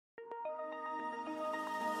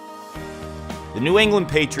The New England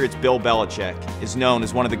Patriots Bill Belichick is known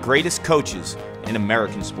as one of the greatest coaches in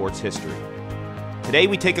American sports history. Today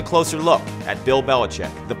we take a closer look at Bill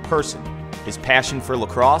Belichick, the person, his passion for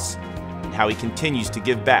lacrosse, and how he continues to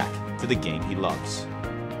give back to the game he loves.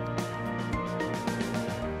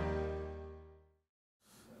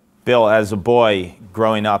 Bill, as a boy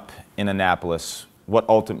growing up in Annapolis, what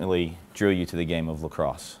ultimately drew you to the game of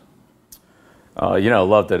lacrosse?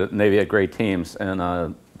 Loved it. Navy had great teams,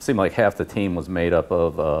 and it seemed like half the team was made up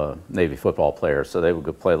of Navy football players, so they would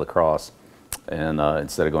go play lacrosse and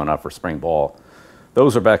instead of going out for spring ball.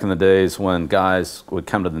 Those were back in the days when guys would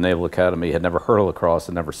come to the Naval Academy, had never heard of lacrosse,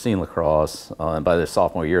 had never seen lacrosse, and by their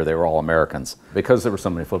sophomore year they were all Americans. Because there were so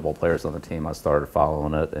many football players on the team, I started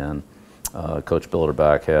following it, and Coach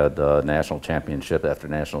Bilderback had national championship after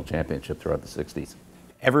national championship throughout the 60s.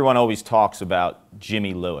 Everyone always talks about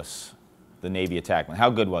Jimmy Lewis, the Navy attackman. How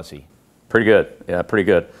good was he? Pretty good, yeah, pretty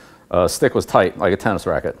good. Stick was tight, like a tennis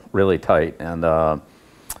racket, really tight. And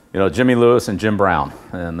Jimmy Lewis and Jim Brown,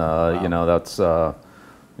 and wow. That's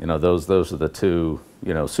those are the two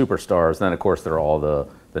superstars. Then of course there are all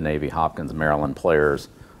the Navy, Hopkins, Maryland players,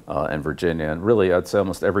 and Virginia. And really, I'd say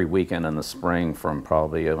almost every weekend in the spring, from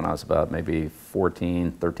probably when I was about maybe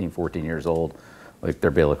 13, 14 years old, like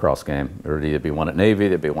there'd be a lacrosse game. There'd either be one at Navy,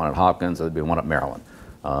 there'd be one at Hopkins, or there'd be one at Maryland.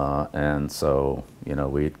 And so,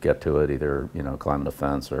 we'd get to it either, climb the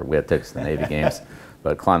fence, or we had tickets to the Navy games,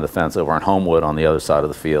 but climb the fence over in Homewood on the other side of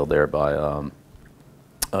the field there by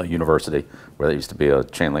University, where there used to be a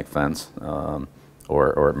chain link fence,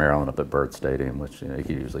 or at Maryland up at Byrd Stadium, which you could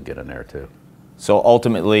usually get in there too. So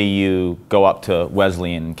ultimately you go up to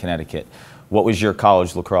Wesleyan, Connecticut. What was your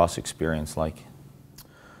college lacrosse experience like?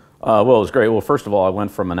 Well, it was great. Well, first of all, I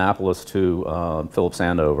went from Annapolis to Phillips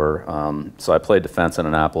Andover. So I played defense in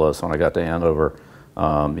Annapolis. When I got to Andover,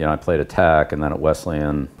 I played attack, and then at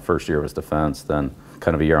Wesleyan, first year was defense, then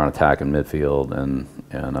kind of a year on attack and midfield,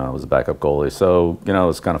 and I was a backup goalie. So, it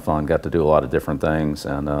was kind of fun. Got to do a lot of different things,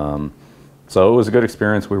 and so it was a good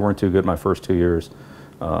experience. We weren't too good my first 2 years.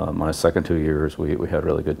 My second 2 years, we had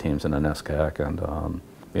really good teams in the NESCAC, and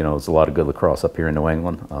it was a lot of good lacrosse up here in New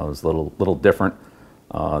England. It was a little different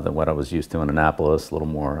than what I was used to in Annapolis, a little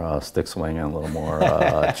more stick swinging, a little more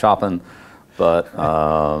chopping, but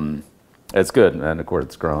it's good, and of course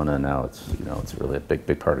it's grown, and now it's really a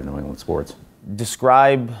big part of New England sports.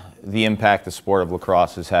 Describe the impact the sport of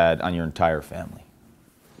lacrosse has had on your entire family.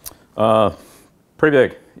 Pretty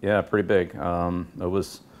big, yeah, pretty big. It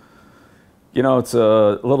was, it's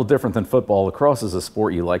a little different than football. Lacrosse is a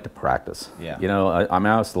sport you like to practice. Yeah. I'm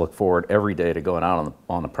asked to look forward every day to going out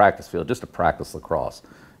on the practice field just to practice lacrosse.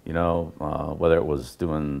 Whether it was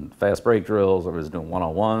doing fast break drills, or it was doing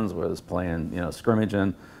one-on-ones, whether it was playing,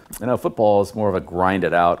 scrimmaging. Football is more of a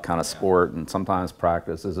grinded out kind of sport, and sometimes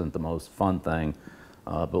practice isn't the most fun thing.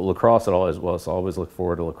 But lacrosse it always was. So I always look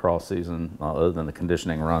forward to lacrosse season, other than the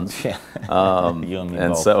conditioning runs. Yeah. You and me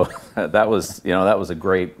and both. So that was a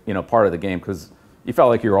great part of the game, because you felt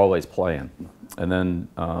like you were always playing. And then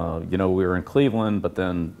we were in Cleveland, but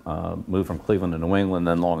then moved from Cleveland to New England,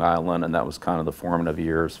 then Long Island, and that was kind of the formative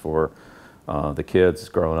years for the kids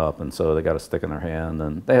growing up. And so they got a stick in their hand,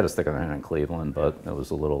 and they had a stick in their hand in Cleveland, but it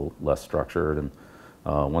was a little less structured. And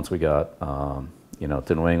once we got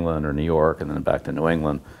to New England or New York, and then back to New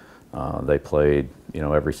England, they played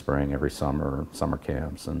every spring, every summer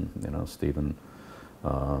camps, and Stephen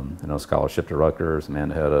scholarship to Rutgers.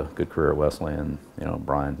 Amanda had a good career at Wesleyan.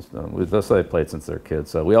 Brian, they played since they're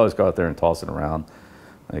kids, so we always go out there and toss it around.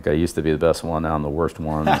 I think I used to be the best one, now I'm the worst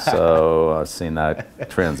one, so I've seen that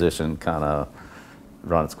transition kind of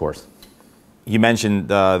run its course. You mentioned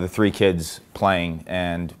the three kids playing,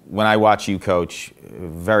 and when I watch you coach,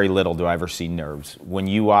 very little do I ever see nerves. When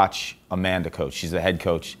you watch Amanda coach, she's the head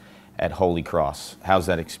coach at Holy Cross, how's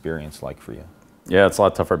that experience like for you? Yeah, it's a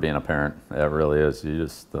lot tougher being a parent. It really is. You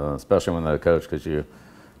just, especially when they're a coach, because you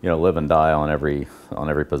live and die on every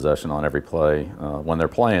possession, on every play. When they're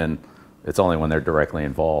playing, it's only when they're directly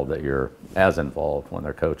involved that you're as involved. When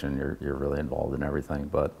they're coaching, you're really involved in everything.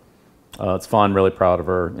 But it's fun. Really proud of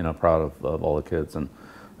her. Proud of all the kids, and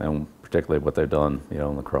particularly what they've done.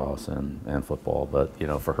 In lacrosse and football. But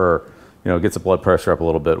for her, it gets the blood pressure up a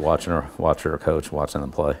little bit watching her coach, watching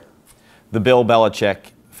them play. The Bill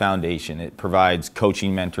Belichick Foundation, it provides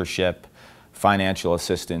coaching mentorship, financial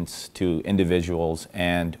assistance to individuals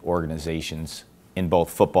and organizations in both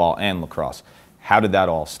football and lacrosse. How did that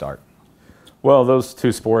all start? Well, those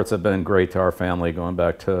two sports have been great to our family, going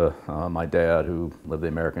back to my dad, who lived the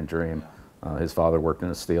American dream. His father worked in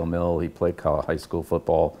a steel mill. He played high school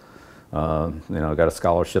football. Got a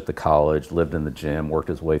scholarship to college, lived in the gym, worked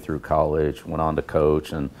his way through college, went on to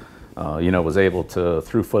coach, and you know, was able to,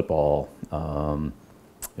 through football,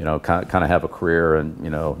 you know, kind of have a career and, you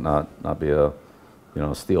know, not be a, you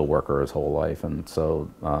know, steel worker his whole life. And so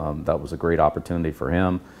that was a great opportunity for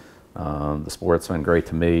him. The sport's been great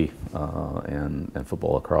to me, and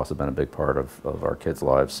football, lacrosse have been a big part of our kids'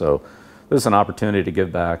 lives. So this is an opportunity to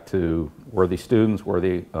give back to worthy students,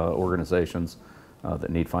 worthy organizations that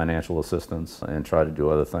need financial assistance, and try to do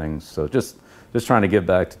other things. So just trying to give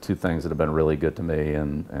back to two things that have been really good to me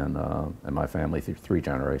and my family through 3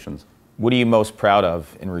 generations. What are you most proud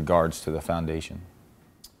of in regards to the foundation?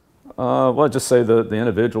 Well, I'd just say the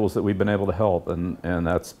individuals that we've been able to help, and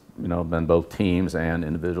that's, you know, been both teams and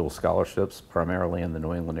individual scholarships, primarily in the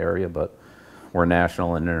New England area, but we're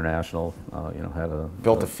national and international. You know,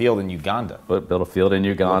 built a field in Uganda. Built a field in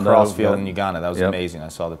Uganda. Lacrosse field in Uganda. That was amazing. I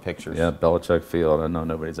saw the pictures. Yeah, Belichick Field. I know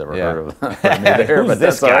nobody's ever heard of me there, but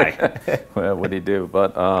this guy? Well, what did he do?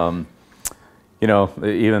 But you know,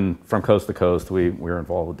 even from coast to coast, we're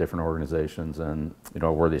involved with different organizations and, you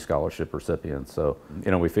know, worthy scholarship recipients. So, you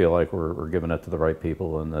know, we feel like we're giving it to the right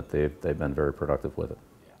people and that they've been very productive with it.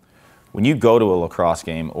 When you go to a lacrosse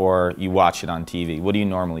game or you watch it on TV, what do you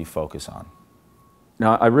normally focus on?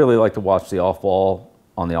 Now, I really like to watch the off-ball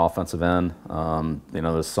on the offensive end. You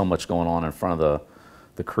know, there's so much going on in front of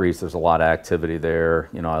the crease. There's a lot of activity there.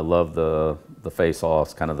 You know, I love the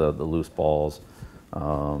face-offs, kind of the loose balls.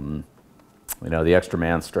 You know, the extra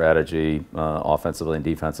man strategy, offensively and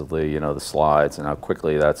defensively, you know, the slides and how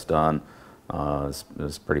quickly that's done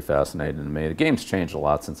is pretty fascinating to me. The game's changed a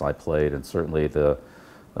lot since I played, and certainly the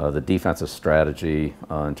defensive strategy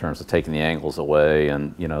in terms of taking the angles away,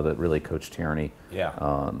 and, you know, that really Coach Tierney, you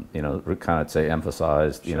know, kind of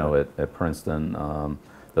emphasized, you know, at Princeton.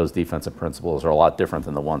 Those defensive principles are a lot different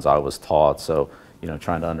than the ones I was taught. So, you know,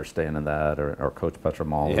 trying to understand in that, or Coach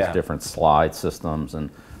Petromalo's different slide systems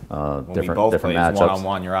and different matchups.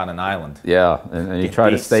 One-on-one, you're on an island. Yeah, and you try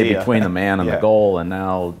to stay between the man and the goal, and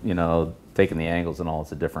now, you know, taking the angles and all,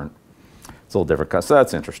 it's a little different. So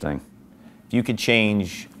that's interesting. If you could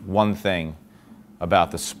change one thing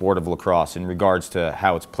about the sport of lacrosse in regards to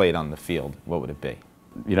how it's played on the field, what would it be?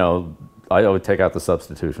 You know, I would take out the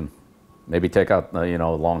substitution. Maybe take out, you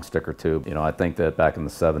know, a long stick or two. You know, I think that back in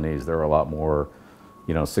the 70s, there were a lot more,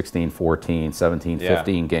 you know, 16-14,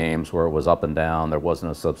 17-15 games where it was up and down. There was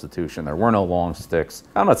no substitution. There were no long sticks.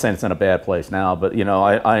 I'm not saying it's in a bad place now, but, you know,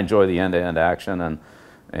 I enjoy the end-to-end action and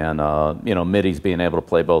you know, middies being able to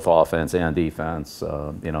play both offense and defense,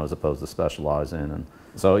 you know, as opposed to specializing. And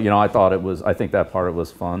so, you know, I think that part of it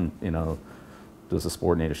was fun. You know, does the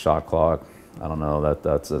sport need a shot clock? I don't know.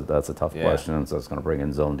 That's a tough question. So it's going to bring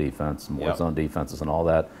in zone defense, more zone defenses and all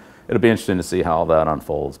that. It'll be interesting to see how that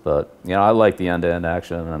unfolds. But, you know, I like the end-to-end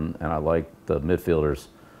action, and I like the midfielders,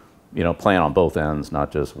 you know, playing on both ends,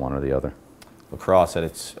 not just one or the other. Lacrosse at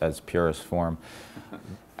its purest form.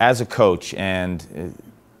 As a coach, and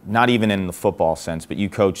not even in the football sense, but you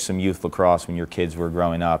coached some youth lacrosse when your kids were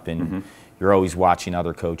growing up, and you're always watching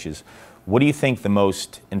other coaches. What do you think the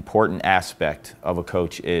most important aspect of a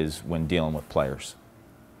coach is when dealing with players?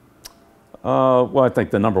 Well, I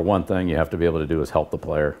think the number one thing you have to be able to do is help the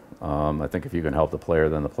player. I think if you can help the player,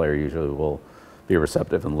 then the player usually will be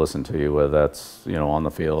receptive and listen to you, whether that's, you know, on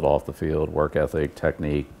the field, off the field, work ethic,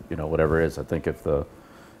 technique, you know, whatever it is. I think if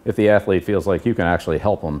the athlete feels like you can actually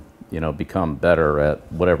help them, you know, become better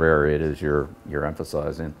at whatever area it is you're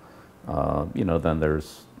emphasizing, you know, then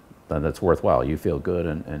it's worthwhile. You feel good,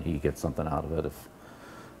 and he gets something out of it.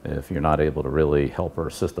 If you're not able to really help or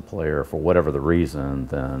assist the player for whatever the reason,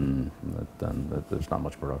 then there's not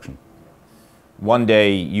much production. One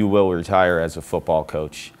day you will retire as a football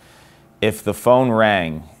coach. If the phone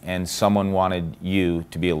rang and someone wanted you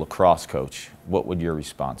to be a lacrosse coach, what would your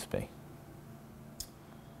response be?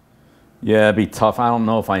 Yeah, it'd be tough. I don't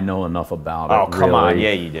know if I know enough about it. Oh, come on.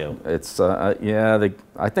 Yeah, you do. It's I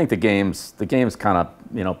think the game's kind of,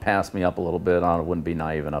 you know, passed me up a little bit. I wouldn't be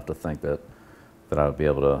naive enough to think that I would be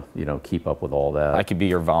able to, you know, keep up with all that. I could be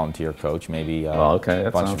your volunteer coach. Maybe a bunch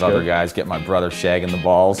of good. other guys. Get my brother shagging the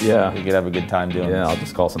balls. Yeah, we could have a good time doing this. Yeah, I'll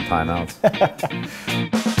just call some timeouts.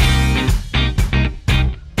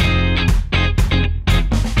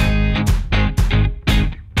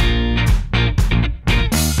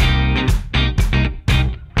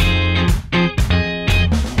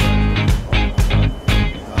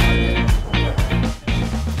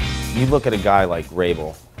 You look at a guy like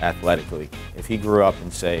Rabel athletically. If he grew up in,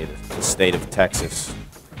 say, the state of Texas,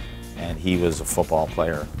 and he was a football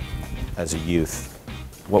player as a youth,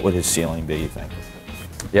 what would his ceiling be, you think?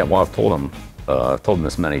 Yeah, well, I've told him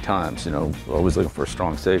this many times. You know, always looking for a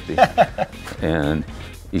strong safety, and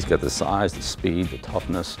he's got the size, the speed, the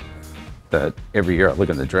toughness. that every year I look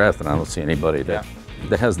in the draft and I don't see anybody that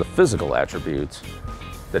has the physical attributes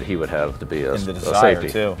that he would have to be a safety.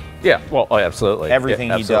 Too. Yeah, well, absolutely.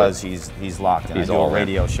 Everything he does, he's locked in. He's I do a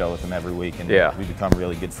radio show with him every week, and we become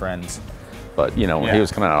really good friends. But, you know, when he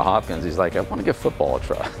was coming out of Hopkins, he's like, I want to give football a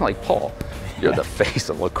try. I'm like, Paul, you're the face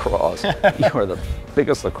of lacrosse. You are the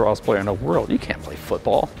biggest lacrosse player in the world. You can't play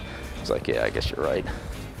football. He's like, yeah, I guess you're right.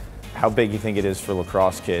 How big do you think it is for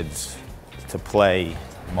lacrosse kids to play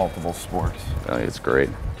multiple sports? I think it's great.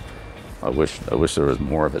 I wish there was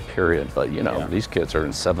more of it, period. But, you know, these kids are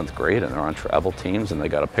in 7th grade and they're on travel teams and they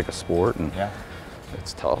got to pick a sport, and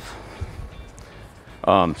it's tough.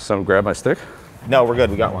 Someone grab my stick? No, we're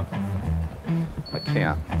good. We got one. I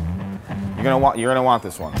can't. You're gonna want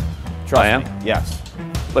this one. Trust I am? me. Yes.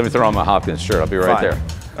 Let me throw on my Hopkins shirt. I'll be right there.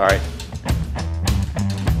 All right.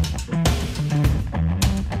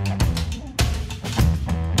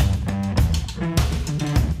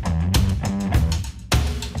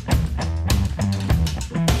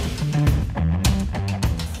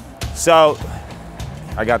 So,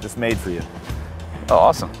 I got this made for you. Oh,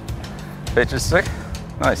 awesome. Pitcher's stick?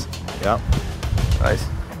 Nice. Yep. Nice.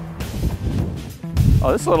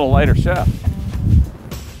 Oh, this is a little lighter shaft.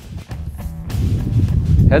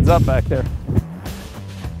 Heads up back there.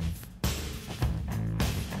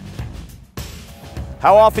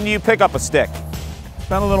 How often do you pick up a stick? It's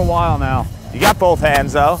been a little while now. You got both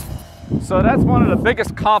hands, though. So that's one of the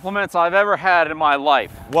biggest compliments I've ever had in my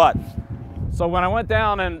life. What? So when I went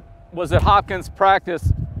down and was at Hopkins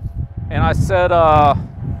practice, and I said,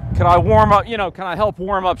 can I warm up, can I help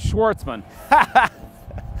warm up Schwartzman?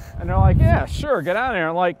 And they're like, yeah, sure, get out of there.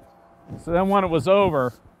 And like, so then when it was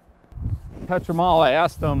over, Petromal, I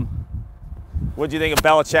asked him, what'd you think of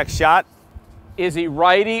Belichick's shot? Is he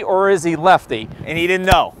righty or is he lefty? And he didn't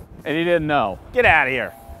know. And he didn't know. Get out of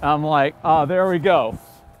here. I'm like, oh, there we go.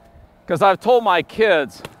 Because I've told my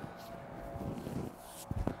kids,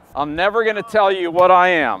 I'm never going to tell you what I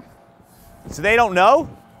am. So they don't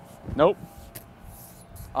know? Nope.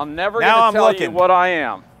 I'm never going to tell you what I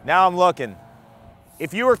am. Now I'm looking.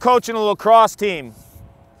 If you were coaching a lacrosse team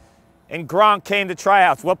and Gronk came to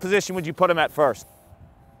tryouts, what position would you put him at first?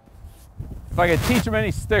 If I could teach him any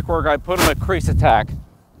stick work, I'd put him at crease attack.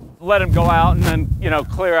 Let him go out and then,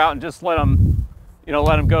 clear out and just let him,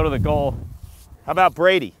 let him go to the goal. How about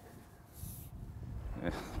Brady?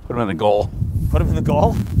 Put him in the goal. Put him in the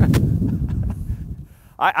goal?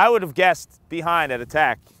 I would have guessed behind at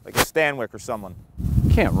attack, like a Stanwyck or someone.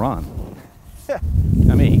 Can't run.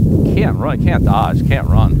 I mean, can't run, can't dodge, can't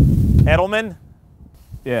run. Edelman?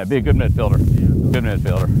 Yeah, be a good midfielder. Good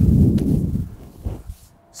midfielder.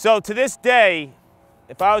 So to this day,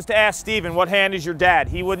 if I was to ask Steven, what hand is your dad?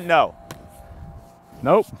 He wouldn't know.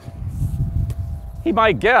 Nope. He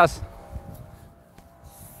might guess.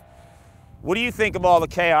 What do you think of all the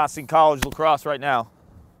chaos in college lacrosse right now?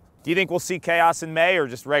 Do you think we'll see chaos in May or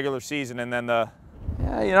just regular season and then the...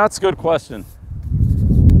 Yeah, that's a good question.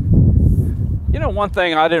 One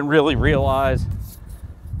thing I didn't really realize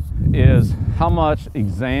is how much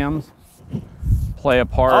exams play a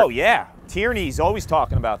part. Oh, yeah. Tierney's always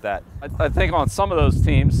talking about that. I think on some of those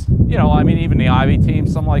teams, even the Ivy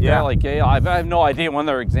teams, something like that, like Yale, I have no idea when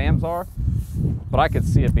their exams are, but I could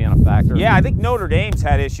see it being a factor. Yeah, I think Notre Dame's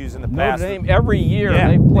had issues in the past. Notre Dame, every year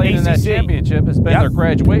they've played in that championship, has been their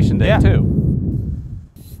graduation day, too.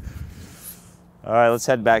 All right, let's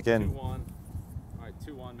head back in. 2-1. All right,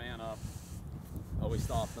 2-1, man up. Oh, we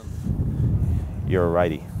stopped them. You're a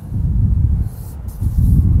righty.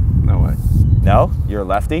 No way. No? You're a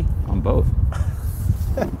lefty? I'm both.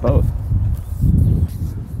 Both.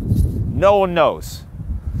 No one knows.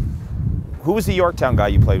 Who was the Yorktown guy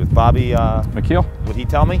you played with? Bobby McKeel? Would he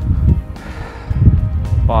tell me?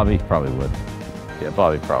 Bobby probably would. Yeah,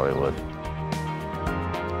 Bobby probably would.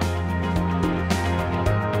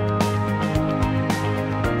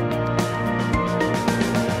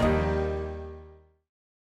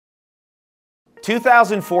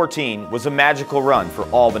 "2014 was a magical run for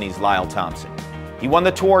Albany's Lyle Thompson. He won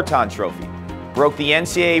the Tewaaraton Trophy, broke the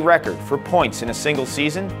NCAA record for points in a single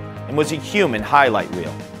season, and was a human highlight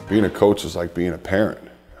reel. Being a coach is like being a parent.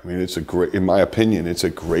 I mean, in my opinion, it's a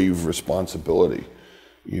grave responsibility.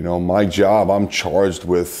 My job, I'm charged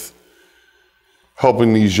with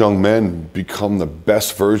helping these young men become the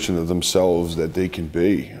best version of themselves that they can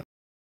be.